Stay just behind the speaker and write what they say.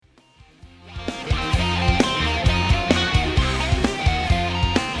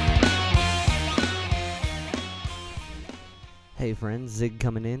Hey friends, Zig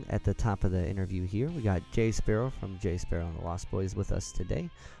coming in at the top of the interview here. We got Jay Sparrow from Jay Sparrow and the Lost Boys with us today.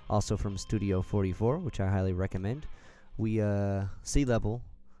 Also from Studio 44, which I highly recommend. We, Sea Level,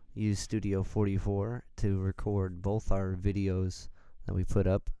 use Studio 44 to record both our videos that we put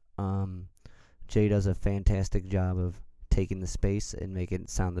up. Jay does a fantastic job of taking the space and making it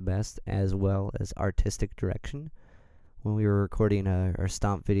sound the best, as well as artistic direction. When we were recording our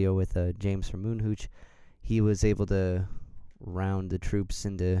Stomp video with James from Moonhooch, he was able to round the troops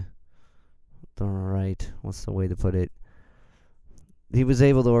into the right, what's the way to put it? He was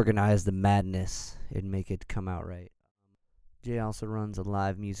able to organize the madness and make it come out right. Jay also runs a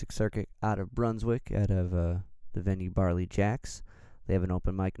live music circuit out of Brunswick, out of the venue Barley Jacks. They have an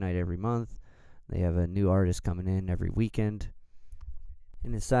open mic night every month. They have a new artist coming in every weekend.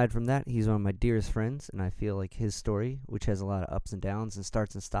 And aside from that, he's one of my dearest friends, and I feel like his story, which has a lot of ups and downs and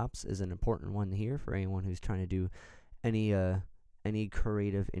starts and stops, is an important one to hear for anyone who's trying to do any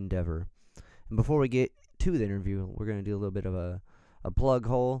creative endeavor. And before we get to the interview, we're going to do a little bit of a plug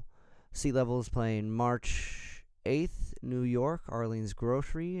hole. Sea Level is playing March 8th, New York, Arlene's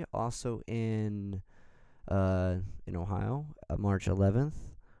Grocery. Also in Ohio, March 11th,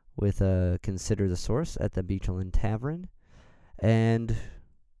 with Consider the Source at the Beachland Tavern. And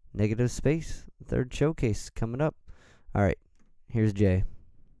Negative Space, third showcase coming up. All right, here's Jay.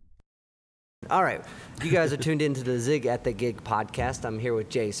 All right, you guys are tuned into the Zig at the Gig podcast. I'm here with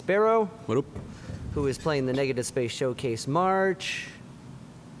Jay Sparrow. What up? Who is playing the Negative Space Showcase March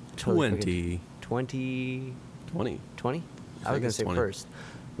 20. 20? 20. 20? I was going to say 20. first.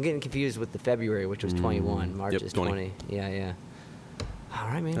 I'm getting confused with the February, which was 21. March Yep, is 20. 20. Yeah. All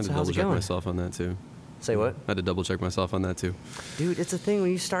right, man. I had So to how's double it check going? myself on that too. Say what? I had to double check myself on that too. Dude, it's a thing when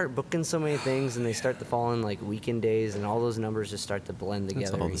you start booking so many things and they start to fall in like weekend days and all those numbers just start to blend together.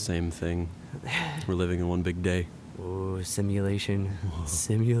 It's all the same thing. We're living in one big day. Ooh, simulation. Whoa.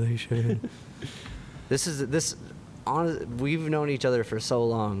 Simulation. We've known each other for so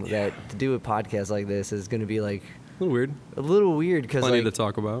long that to do a podcast like this is going to be like A little weird. a little weird because Plenty to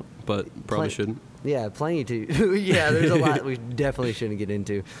talk about, but probably shouldn't. Yeah, plenty to. Yeah, there's a lot we definitely shouldn't get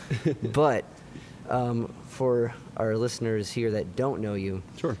into. But for our listeners here that don't know you,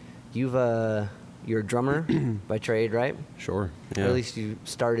 Sure. You're a drummer by trade, right? Sure. Yeah. Or at least you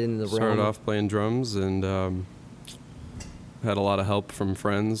started in the realm. Started off playing drums and had a lot of help from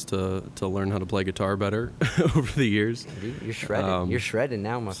friends to learn how to play guitar better over the years. Dude, you're shredding. You're shredding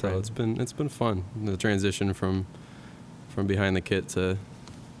now, my friend. So it's been fun. The transition from behind the kit to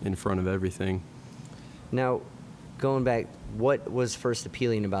in front of everything. Now, going back, what was first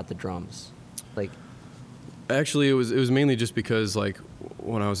appealing about the drums? Like, actually, it was mainly just because like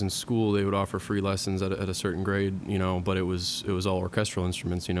when I was in school, they would offer free lessons at a certain grade, but it was all orchestral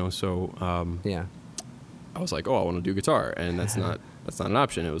instruments, So yeah. I was like, oh, I want to do guitar, and that's not an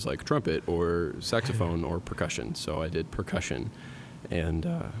option. It was like trumpet or saxophone or percussion. So I did percussion, and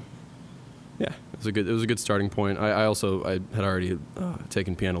yeah, it was a good starting point. I had already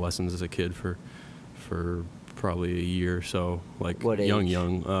taken piano lessons as a kid for probably a year or so, like what age? young,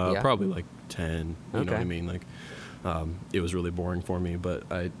 Yeah. Probably like 10. You know Okay. what I mean? Like, it was really boring for me, but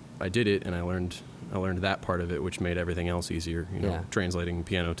I did it, and I learned that part of it, which made everything else easier. Yeah. Translating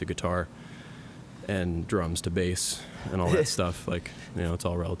piano to guitar, and drums to bass, and all that stuff. Like, it's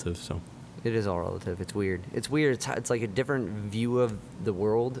all relative. So. It is all relative. It's weird. It's like a different view of the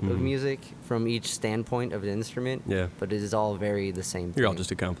world of music from each standpoint of the instrument. Yeah. But it is all very the same thing. You're all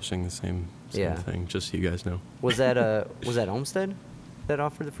just accomplishing the same Yeah. thing, just so you guys know. Was that Olmsted that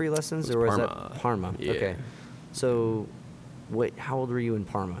offered the free lessons, It or was was Parma. that Parma? Yeah. Okay. So, how old were you in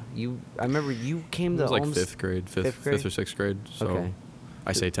Parma? I remember you came It to was like Olmsted. fifth grade grade? or sixth grade. So Okay.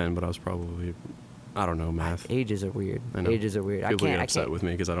 I say 10, but I was probably, I don't know math. Ages are weird. I know. Ages are weird. People get upset with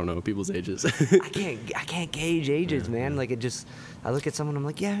me because I don't know people's ages. I can't gauge ages, Yeah, man. yeah. Like I look at someone, I'm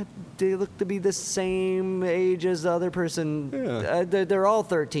like, yeah, they look to be the same age as the other person. Yeah. They're all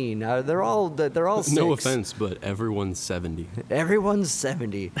 13. They're all 6. No offense, but everyone's 70. Everyone's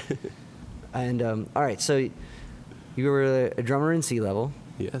 70. And all right, so you were a drummer in Sea Level.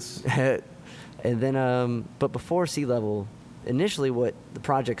 Yes. And then, but before Sea Level, initially what the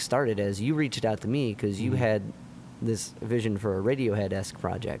project started as, you reached out to me because you had this vision for a Radiohead-esque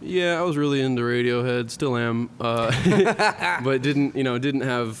project. Yeah, I was really into Radiohead, still am, but didn't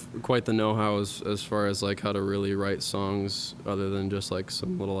have quite the know-how as far as like how to really write songs other than just like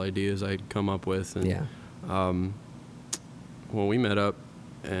some little ideas I'd come up with. And Yeah. When we met up,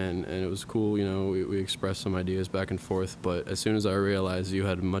 and it was cool, we expressed some ideas back and forth, but as soon as I realized you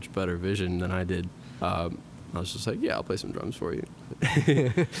had a much better vision than I did, I was just like, yeah, I'll play some drums for you.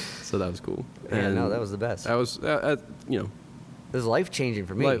 So that was cool. Yeah, And no, that was the best. I was, was life changing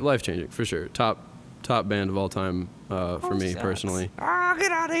for me. Life changing for sure. Top band of all time for me personally. Oh,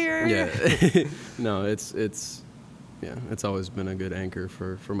 get out of here! Yeah, no, it's always been a good anchor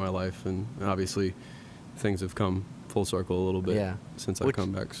for my life, and obviously things have come full circle a little bit since I've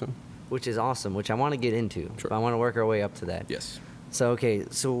come back. So, which is awesome, which I want to get into. Sure. But I want to work our way up to that. Yes. So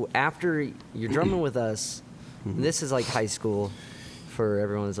so after you're drumming with us, this is like high school for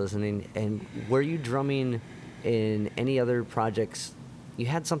everyone that's listening. And were you drumming in any other projects? You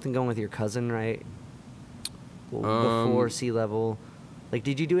had something going with your cousin, right? Before Sea Level. Like,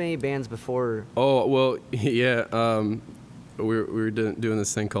 did you do any bands before? Oh, well, yeah. We were doing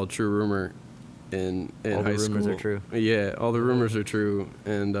this thing called True Rumor in high school. All the rumors are true. Yeah, all the rumors are true.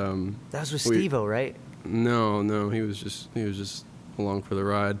 And that was with Steve-O, right? No, he was just along for the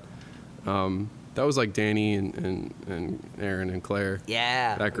ride. That was like Danny and Aaron and Claire.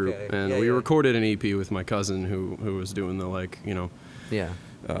 Yeah. That group. Okay. And we recorded an EP with my cousin who was doing the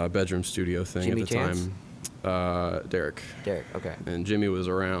bedroom studio thing Jimmy at the Chance? time. Derek, okay. and Jimmy was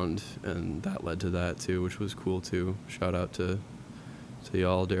around, and that led to that too, which was cool too. Shout out to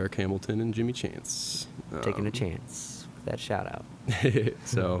y'all, Derek Hamilton and Jimmy Chance. Taking a chance with that shout out.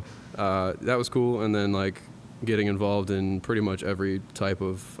 So that was cool, and then like getting involved in pretty much every type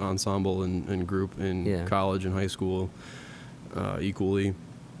of ensemble and group in college and high school equally.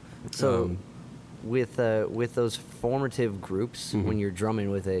 So with those formative groups, when you're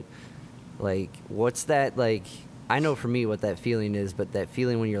drumming with it, like, what's that, like, I know for me what that feeling is, but that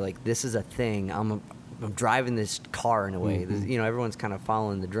feeling when you're like, this is a thing, I'm driving this car in a way. This, everyone's kind of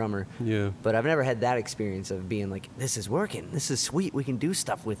following the drummer. Yeah. But I've never had that experience of being like, this is working, this is sweet, we can do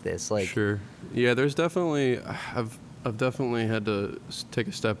stuff with this. Like, sure. Yeah, there's definitely, I've definitely had to take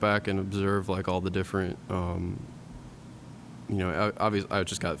a step back and observe like all the different, obviously I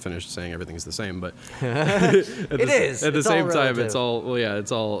just got finished saying everything's the same, but at the same time, it's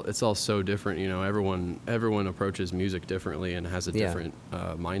all so different. Everyone approaches music differently and has a different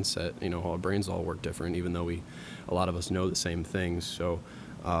mindset. Our brains all work different, even though a lot of us know the same things. So,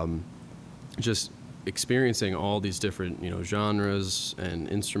 just experiencing all these different genres and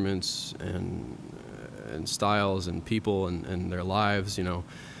instruments and styles and people and their lives.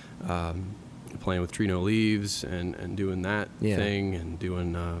 Playing with Tree No Leaves and doing that thing and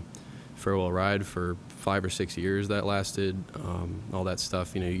doing Farewell Ride for 5 or 6 years that lasted, all that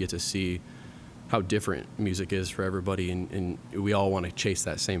stuff. You get to see how different music is for everybody, and we all want to chase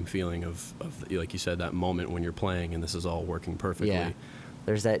that same feeling of like you said, that moment when you're playing and this is all working perfectly. Yeah.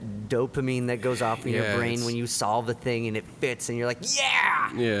 There's that dopamine that goes off in your brain when you solve the thing and it fits and you're like,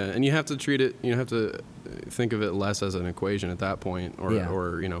 yeah! Yeah, and you have to treat it, you have to think of it less as an equation at that point, or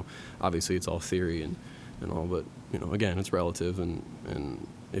obviously it's all theory and all, but, again, it's relative, and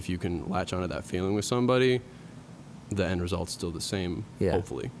if you can latch onto that feeling with somebody, the end result's still the same,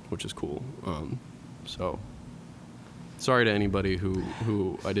 hopefully, which is cool. So, sorry to anybody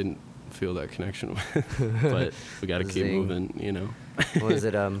who I didn't feel that connection with, but we got to keep moving, What is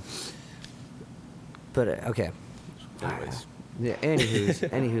it? But okay. Anyways. Yeah.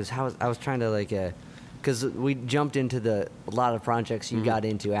 Anywho's. I was trying to because we jumped into a lot of projects you got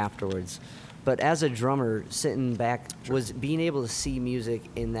into afterwards, but as a drummer, sitting back was being able to see music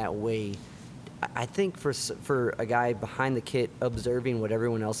in that way. I think for a guy behind the kit, observing what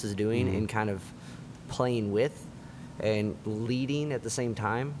everyone else is doing and kind of playing with and leading at the same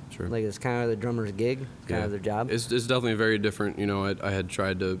time. Sure. Like, it's kind of the drummer's gig, kind of their job. It's definitely very different. I had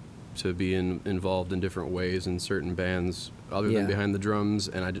tried to be involved in different ways in certain bands other than behind the drums,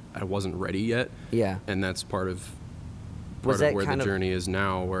 and I wasn't ready yet. Yeah. And that's part of where the journey is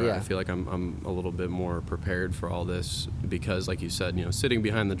now, where I feel like I'm a little bit more prepared for all this, because like you said, sitting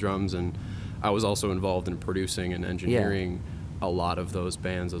behind the drums, and I was also involved in producing and engineering a lot of those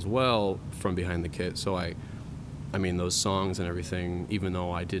bands as well from behind the kit. So I mean, those songs and everything, even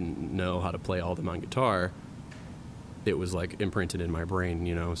though I didn't know how to play all of them on guitar, it was like imprinted in my brain,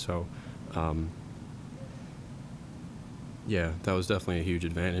 so that was definitely a huge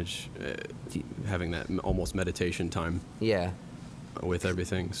advantage, having that almost meditation time with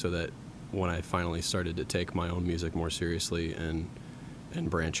everything, so that when I finally started to take my own music more seriously and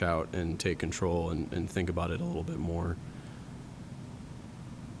branch out and take control and think about it a little bit more,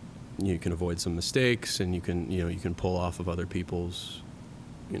 you can avoid some mistakes, and you can pull off of other people's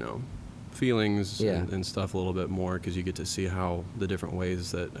feelings and stuff a little bit more, because you get to see how the different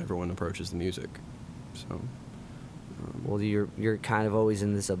ways that everyone approaches the music. So well, you're kind of always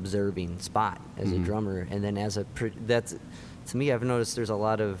in this observing spot as a drummer, and then to me, I've noticed there's a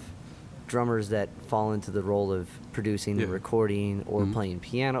lot of drummers that fall into the role of producing and Yeah. recording or Mhm. playing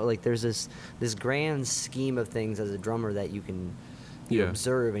piano. Like there's this grand scheme of things as a drummer that you Yeah.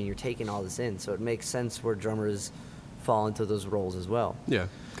 observe, and you're taking all this in. So it makes sense where drummers fall into those roles as well. Yeah,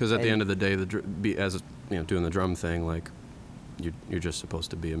 because at the And- end of the day, doing the drum thing, like you're just supposed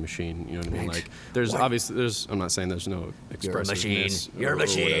to be a machine. You know what I mean? Right. Like there's What? obviously I'm not saying there's no expressiveness You're a or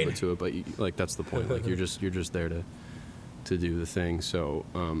machine. whatever to it, but like that's the point. Like you're just there to do the thing. So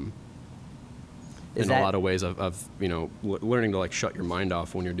Is in that- a lot of ways, I've learning to like shut your mind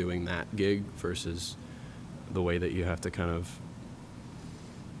off when you're doing that gig versus the way that you have to kind of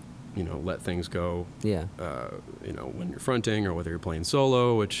let things go. Yeah. When you're fronting or whether you're playing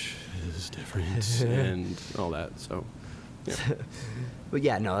solo, which is different, and all that. So, yeah. But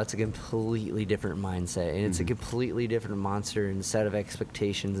yeah, no, that's a completely different mindset, and it's a Mhm. completely different monster and set of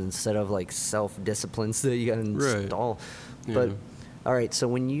expectations instead of like self-disciplines that you got to Right. install. Yeah. But all right, so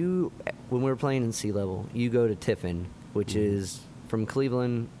when we were playing in Sea Level, you go to Tiffin, which Mhm. is from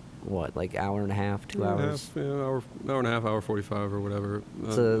Cleveland, what, like hour and a half, 2 hours? hour and a half, hour 45 or whatever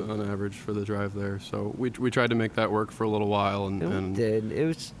So- on average for the drive there. So we tried to make that work for a little while, and We did. It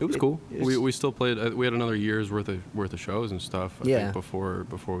was cool. it was- We still played. We had another year's worth of shows and stuff. I Yeah. think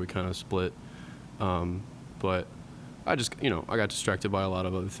before we kind of split. But I just I got distracted by a lot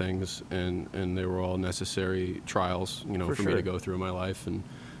of other things, and they were all necessary trials For for me sure. to go through in my life, and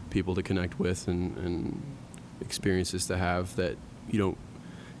people to connect with, and experiences to have that you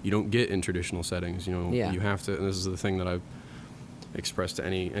don't get in traditional settings. Yeah. You have to. And this is the thing that I've expressed to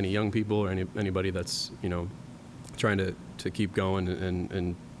any young people or anybody that's trying to keep going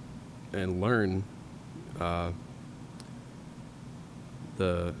and learn.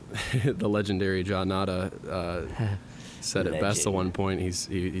 The the legendary John Nada said it best at one point. He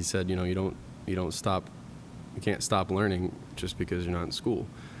said, you can't stop learning just because you're not in school.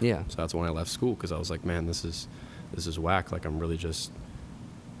 Yeah. So that's when I left school, because I was like, man, this is whack. Like I'm really just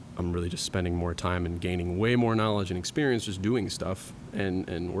spending more time and gaining way more knowledge and experience just doing stuff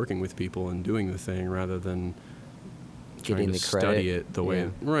and working with people and doing the thing rather than Getting trying the to credit. study it the way Yeah.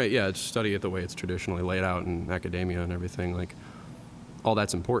 right. Yeah, just study it the way it's traditionally laid out in academia and everything. Like all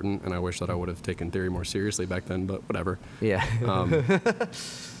that's important, and I wish that I would have taken theory more seriously back then. But whatever. Yeah.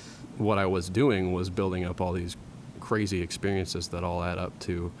 What I was doing was building up all these crazy experiences that all add up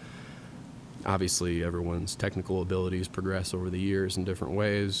to. Obviously, everyone's technical abilities progress over the years in different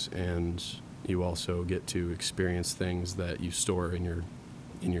ways, and you also get to experience things that you store in your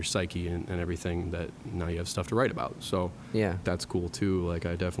psyche and everything that now you have stuff to write about. So Yeah. that's cool too. Like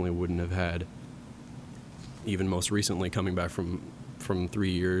I definitely wouldn't have had, even most recently coming back from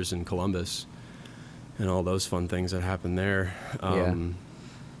 3 years in Columbus and all those fun things that happened there.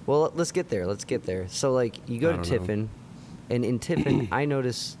 Well, let's get there. So, like, you go I to don't know. Tiffin, and in Tiffin, I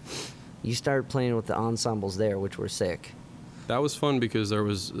noticed you started playing with the ensembles there, which were sick. That was fun because there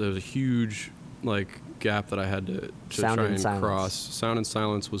was a huge gap that I had to Sound try and and Silence. cross. Sound and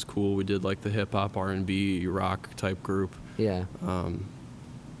Silence was cool. We did like the hip hop, R&B, rock type group, Yeah.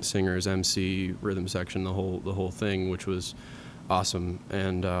 singers, MC, rhythm section, the whole thing, which was awesome.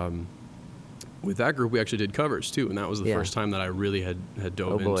 And with that group, we actually did covers too, and that was the Yeah. first time that I really had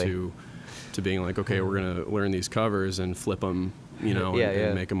dove Oh, boy. into being like, okay, we're gonna learn these covers and flip them, Yeah, and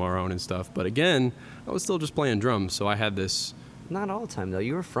yeah. make them our own and stuff. But again, I was still just playing drums, so I had this. Not all the time, though.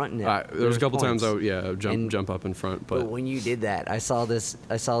 You were fronting it. There was a couple times I points. would jump up in front, But but when you did that, I saw this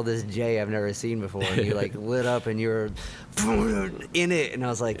Jay I've never seen before, and you lit up and you were in it, and I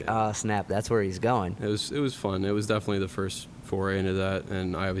was like, oh snap, that's where he's going. it was fun. It was definitely the first foray into that,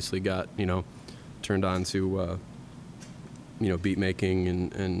 and I obviously got turned on to beat making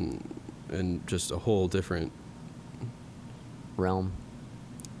and just a whole different Realm.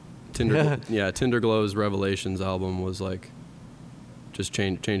 Tinderglow's Revelations album was just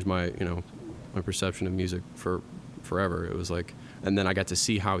changed my my perception of music forever. It was and then I got to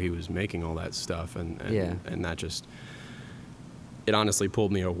see how he was making all that stuff, and that just, it honestly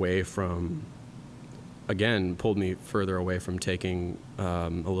pulled me further away from taking a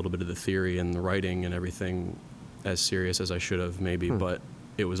little bit of the theory and the writing and everything as serious as I should have maybe. But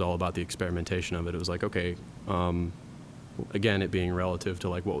it was all about the experimentation of it. It was okay, again, it being relative to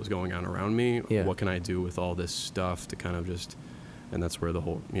what was going on around me. Yeah. What can I do with all this stuff to kind of just, and that's where the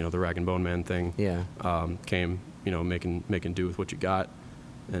whole the Rag and Bone Man thing came. Making do with what you got,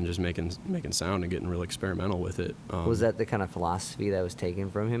 and just making sound and getting real experimental with it. Was that the kind of philosophy that was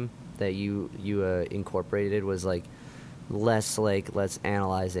taken from him that you incorporated? Was less like let's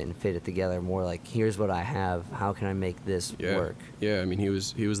analyze it and fit it together, more like here's what I have, how can I make this work? Yeah, I mean, he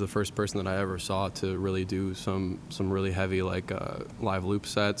was the first person that I ever saw to really do some really heavy like live loop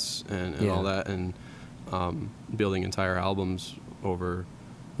sets and all that, and building entire albums over.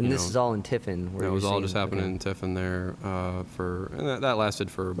 And this is all in Tiffin. That was all just happening in Tiffin there and that lasted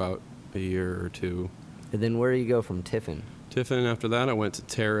for about a year or two. And then where do you go from Tiffin? Tiffin, after that, I went to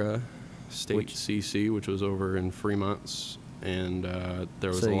Terra State CC, which was over in Fremont, and there was a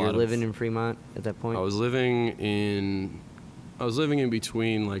lot of... So you're living in Fremont at that point? I was living in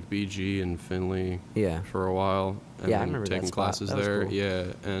between like BG and Findlay for a while, and I remember taking that spot. classes that was there. Cool.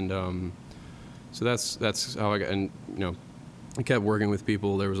 Yeah, and so that's how I got, and I kept working with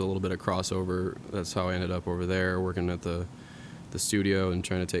people. There was a little bit of crossover. That's how I ended up over there, working at the studio and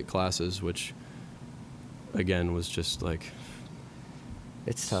trying to take classes, which again was just like...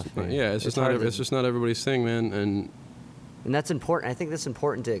 It's tough, man. Yeah, it's just not everybody's thing, man, and that's important. I think that's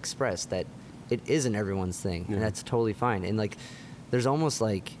important to express, that it isn't everyone's thing, and that's totally fine. And like, there's almost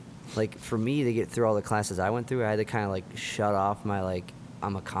like for me to get through all the classes I went through, I had to kind of like shut off my like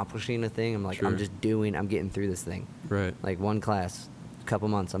I'm accomplishing a thing. I'm like I'm getting through this thing. Right. Like one class, a couple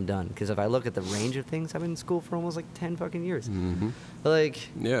months, I'm done. Because if I look at the range of things, I've been in school for almost like 10 fucking years. Mm-hmm. Like,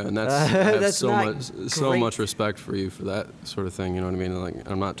 yeah, and I have that's so much respect for you for that sort of thing. You know what I mean? Like,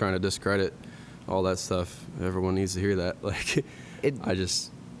 I'm not trying to discredit all that stuff. Everyone needs to hear that. Like, it's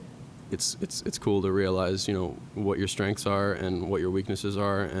cool to realize, what your strengths are and what your weaknesses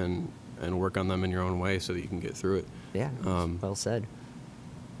are, and work on them in your own way so that you can get through it. Yeah, well said.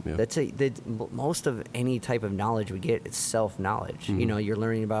 Yeah. Most of any type of knowledge we get, it's self-knowledge. Mm-hmm. You're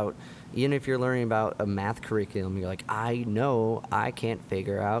learning about, even if you're learning about a math curriculum, you're like, I know I can't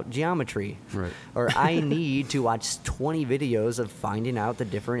figure out geometry. Right. Or I need to watch 20 videos of finding out the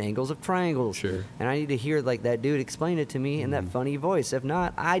different angles of triangles. Sure. And I need to hear like that dude explain it to me in that funny voice. If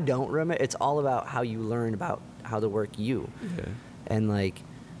not, I don't remember. It's all about how you learn about how to work you. Yeah. And like,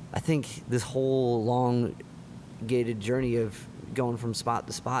 I think this whole long gated journey of going from spot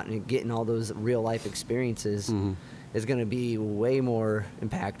to spot and getting all those real life experiences is going to be way more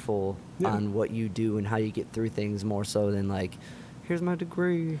impactful on what you do and how you get through things, more so than like, here's my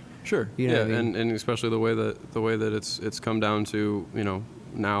degree. Sure. You know what I mean? and especially the way that it's come down to,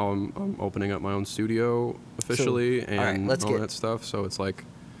 now I'm opening up my own studio officially, and all that stuff. So it's like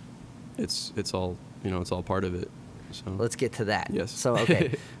it's all it's all part of it. So let's get to that. Yes. So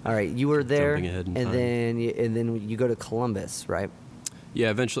okay, all right. You were there, Jumping ahead in and time. then you go to Columbus, right? Yeah.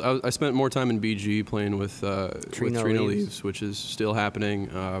 Eventually, I spent more time in BG playing with Trino Leaves, which is still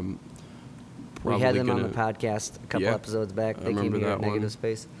happening. We had them on the podcast a couple episodes back. They came here at Negative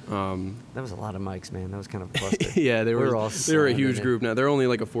Space. That was a lot of mics, man. That was kind of a cluster. Yeah, they were a huge group now. They're only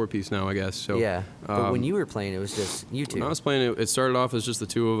like a 4-piece now, I guess. So yeah, but when you were playing, it was just you two. When I was playing, it started off as just the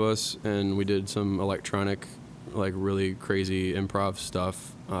two of us, and we did some electronic, like really crazy improv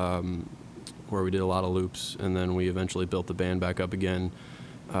stuff, where we did a lot of loops, and then we eventually built the band back up again,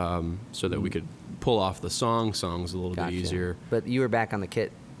 so that we could pull off the songs a little bit easier. But you were back on the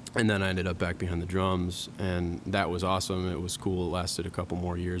kit. And then I ended up back behind the drums, and that was awesome. It was cool. It lasted a couple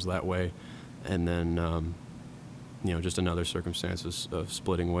more years that way. And then, just another circumstances of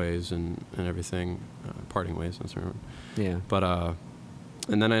splitting ways and everything, parting ways, that's right. Yeah. But,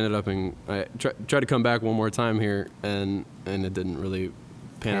 and then I ended up I tried to come back one more time here, and it didn't really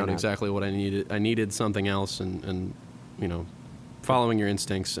pan out exactly what I needed. I needed something else, and following your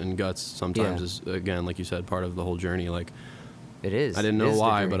instincts and guts sometimes is, again, like you said, part of the whole journey. Like, it is. I didn't know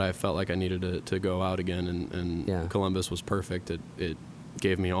why, but I felt like I needed to go out again, and Columbus was perfect. It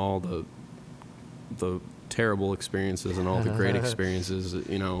gave me all the terrible experiences and all the great experiences,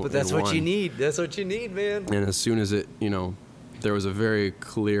 But that's what you need. That's what you need, man. And as soon as there was a very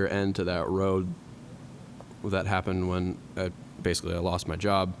clear end to that road that happened when I lost my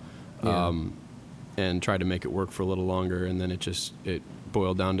job, and tried to make it work for a little longer, and then it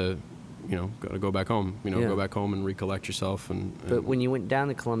boiled down to, got to go back home. Go back home and recollect yourself. But when you went down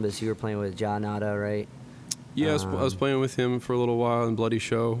to Columbus, you were playing with John Nada, right? Yeah, I was playing with him for a little while in Bloody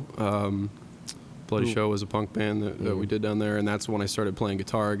Show. Bloody Show was a punk band that we did down there, and that's when I started playing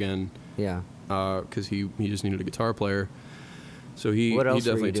guitar again. Yeah. Because he just needed a guitar player. So he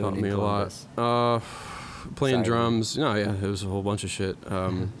definitely taught me a lot. Playing drums. No, yeah, it was a whole bunch of shit.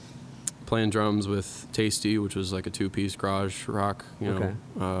 Playing drums with Tasty, which was like a 2-piece garage rock.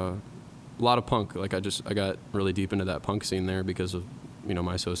 A lot of punk. Like I got really deep into that punk scene there because of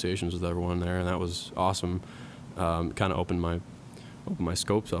my associations with everyone there, and that was awesome. Kind of opened my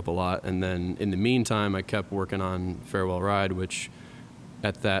scopes up a lot. And then in the meantime, I kept working on Farewell Ride, which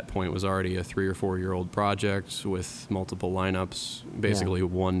at that point was already a 3 or 4 year old project with multiple lineups, basically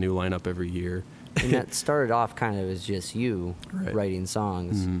one new lineup every year. And that started off kind of as just you writing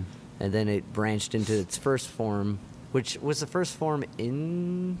songs, and then it branched into its first form, which was the first form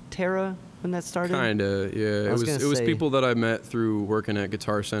in Terra when that started. Kinda, yeah. It was people that I met through working at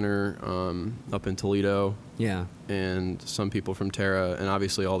Guitar Center up in Toledo. Yeah. And some people from Terra, and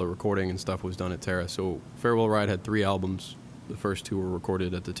obviously all the recording and stuff was done at Terra. So Farewell Ride had 3 albums. The first 2 were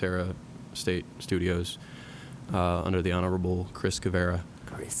recorded at the Terra State Studios under the Honorable Chris Cavera.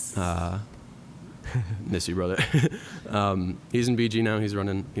 Chris. Miss you, brother. He's in BG now. He's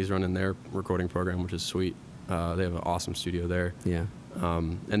running their recording program, which is sweet. They have an awesome studio there. Yeah.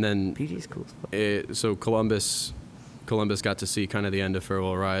 And then BG's cool. So Columbus got to see kind of the end of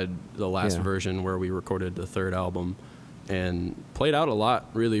Farewell Ride, the last version where we recorded the 3rd album, and played out a lot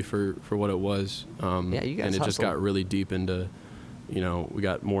really for what it was. You guys and it just got really deep into, we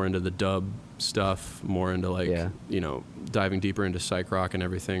got more into the dub stuff, more into diving deeper into psych rock and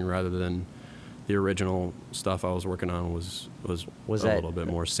everything, rather than the original stuff I was working on was a little bit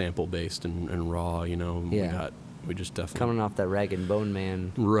more sample based and raw. We just definitely coming off that Rag and Bone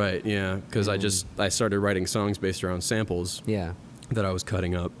Man. Right, yeah, because I started writing songs based around samples. Yeah. That I was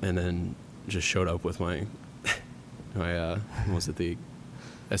cutting up, and then just showed up with my was it the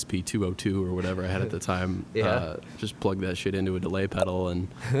SP202 or whatever I had at the time. Yeah. Just plug that shit into a delay pedal and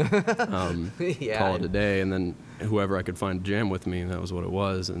call it a day, and then whoever I could find to jam with me, that was what it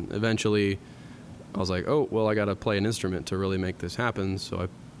was. And eventually I was like, oh, well, I got to play an instrument to really make this happen. So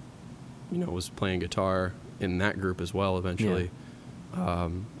I was playing guitar in that group as well eventually,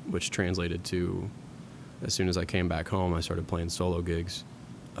 which translated to, as soon as I came back home, I started playing solo gigs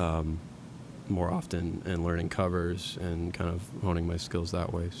more often and learning covers and kind of honing my skills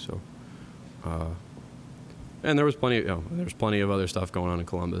that way. So, and there was plenty of other stuff going on in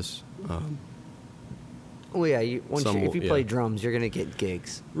Columbus. Well, yeah. If you play drums, you're gonna get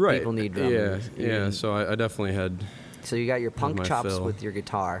gigs. Right. People need drummers. Yeah. So I definitely had. So you got your punk chops fill. with your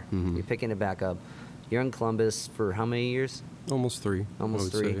guitar. Mm-hmm. You're picking it back up. You're in Columbus for how many years? Almost 3.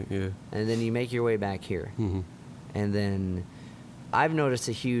 Almost I would 3. Say, yeah. And then you make your way back here. Mm-hmm. And then I've noticed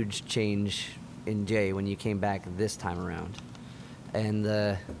a huge change in Jay when you came back this time around.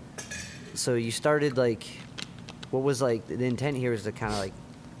 And so you started what was the intent here is to kind of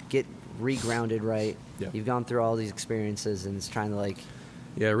get regrounded, right? Yeah. You've gone through all these experiences and it's trying to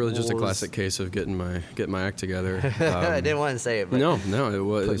Yeah, really just a classic case of getting my act together. I didn't want to say it, but no, it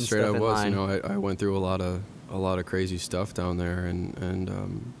was straight up was. line. I went through a lot of crazy stuff down there,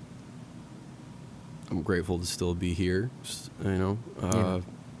 and I'm grateful to still be here.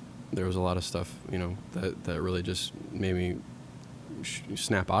 There was a lot of stuff, that really just made me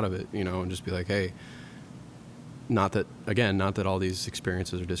snap out of it, and just be like, hey. Not that all these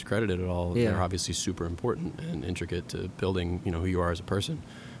experiences are discredited at all. Yeah. They're obviously super important and intricate to building, who you are as a person.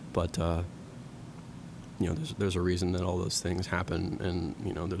 But, there's a reason that all those things happen, and,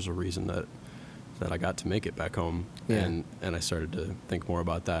 there's a reason that I got to make it back home. Yeah. And I started to think more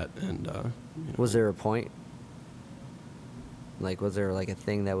about that. And, Was there a point? Was there a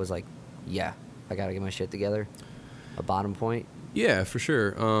thing that was yeah, I got to get my shit together? A bottom point? Yeah, for sure.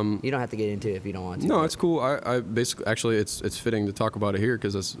 You don't have to get into it if you don't want to. No, it's cool. I basically, actually, it's fitting to talk about it here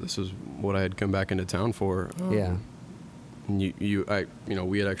because this is what I had come back into town for. Yeah. And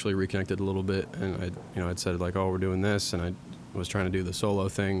we had actually reconnected a little bit, and I'd said we're doing this, and I was trying to do the solo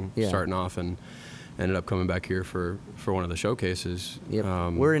thing, starting off, and ended up coming back here for one of the showcases. Yep.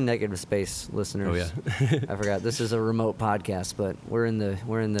 We're in negative space, listeners. Oh yeah. I forgot this is a remote podcast, but we're in the gallery.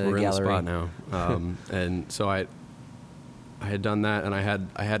 We're in the spot now. And so I had done that, and I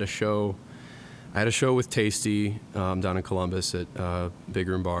had a show with Tasty down in Columbus at Big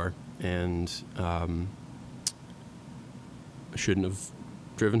Room Bar, and I shouldn't have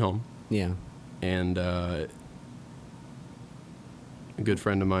driven home. Yeah. And a good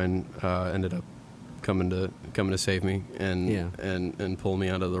friend of mine ended up coming to save me and pull me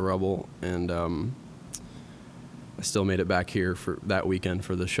out of the rubble, and I still made it back here for that weekend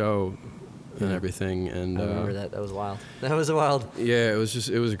for the show. And everything, and I remember that. That was wild. That was wild. Yeah, it was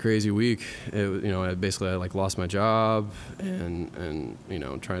a crazy week. I basically lost my job, and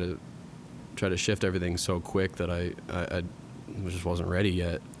try to shift everything so quick that I just wasn't ready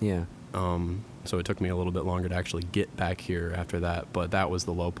yet. Yeah. So it took me a little bit longer to actually get back here after that. But that was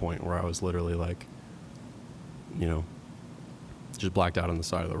the low point where I was literally just blacked out on the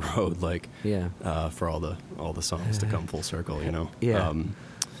side of the road, for all the songs to come full circle, Yeah.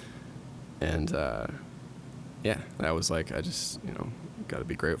 And yeah, that was like, I just, got to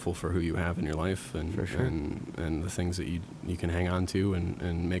be grateful for who you have in your life and For sure. and the things that you can hang on to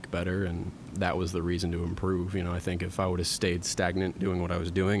and make better. And that was the reason to improve. I think if I would have stayed stagnant doing what I was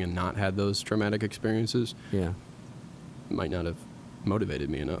doing and not had those traumatic experiences, Yeah. it might not have motivated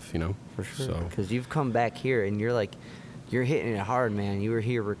me enough, For sure. So, Because you've come back here and you're hitting it hard, man. You were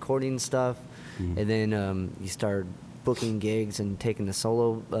here recording stuff, and then you started booking gigs and taking the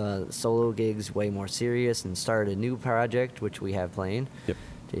solo gigs way more serious, and started a new project which we have playing. Yep.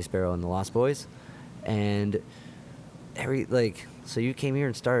 Jay Sparrow and the Lost Boys, and so you came here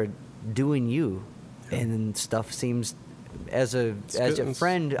and started doing you, and then stuff seems as a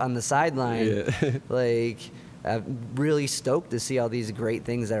friend on the sideline, Yeah. I'm really stoked to see all these great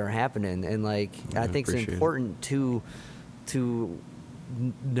things that are happening, and I think it's important to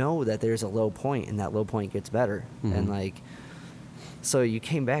know that there's a low point, and that low point gets better, and so you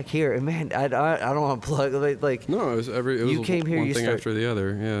came back here, and man, I don't want to plug no, it was you came here, one you thing start- after the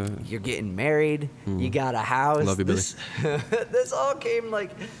other. Yeah. you're getting married, you got a house. Love you, Billy. This all came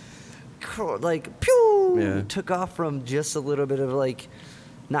pew, Yeah. took off from just a little bit of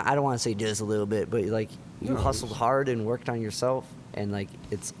not, I don't want to say just a little bit, but you No, hustled hard and worked on yourself, and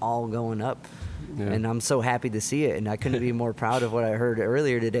it's all going up. Yeah. And I'm so happy to see it, and I couldn't be more proud of what I heard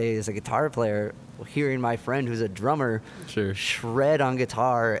earlier today as a guitar player, hearing my friend who's a drummer Sure. shred on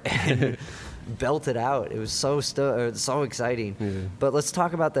guitar and belt it out. It was so exciting. Yeah. But let's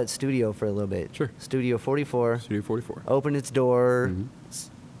talk about that studio for a little bit. Sure. Studio 44 Studio 44. opened its door Mhm.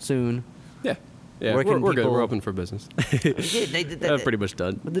 soon. Yeah. Yeah, Where can we're good. people- We're open for business. They did that. Pretty much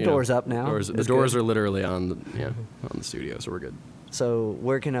done. But the door's up now. The That's doors good. are literally on the studio, so we're good. So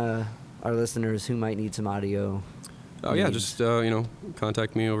where can our listeners who might need some audio? Oh yeah, needs- just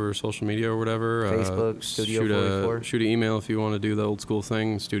contact me over social media or whatever. Facebook, Studio 44. Shoot an email if you want to do the old school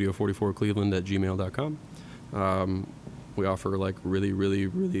thing. Studio44cleveland@gmail.com. We offer really, really,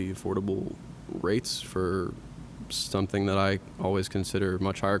 really affordable rates for something that I always consider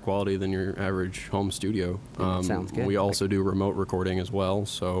much higher quality than your average home studio. Sounds good. We also do remote recording as well,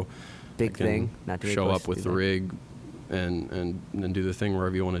 so Big I can thing. Not to show push up with do the that. rig and then do the thing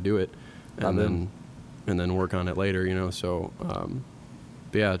wherever you want to do it, Love and then work on it later. So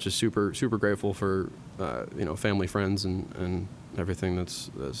but yeah, just super grateful for family, friends, and everything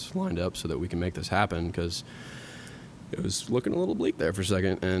that's lined up so that we can make this happen, because it was looking a little bleak there for a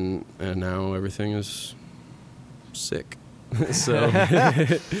second, and now everything is sick. So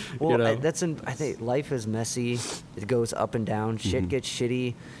Well, I think life is messy. It goes up and down. Shit gets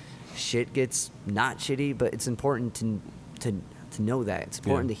shitty. Shit gets not shitty. But it's important to know that. It's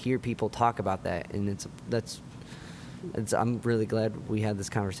important to hear people talk about that, and I'm really glad we had this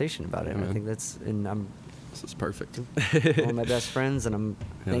conversation about it. Yeah, I man. think I'm this is perfect. one of my best friends, and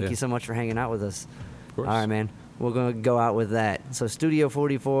thank yeah. you so much for hanging out with us. Of course. All right, man. We're going to go out with that. So Studio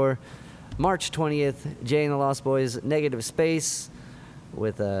 44, March 20th, Jay and the Lost Boys, Negative Space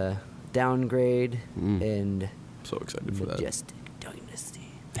with a Downgrade and So excited for that. Majestic Dynasty.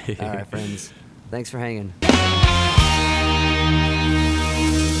 All right, friends. Thanks for hanging.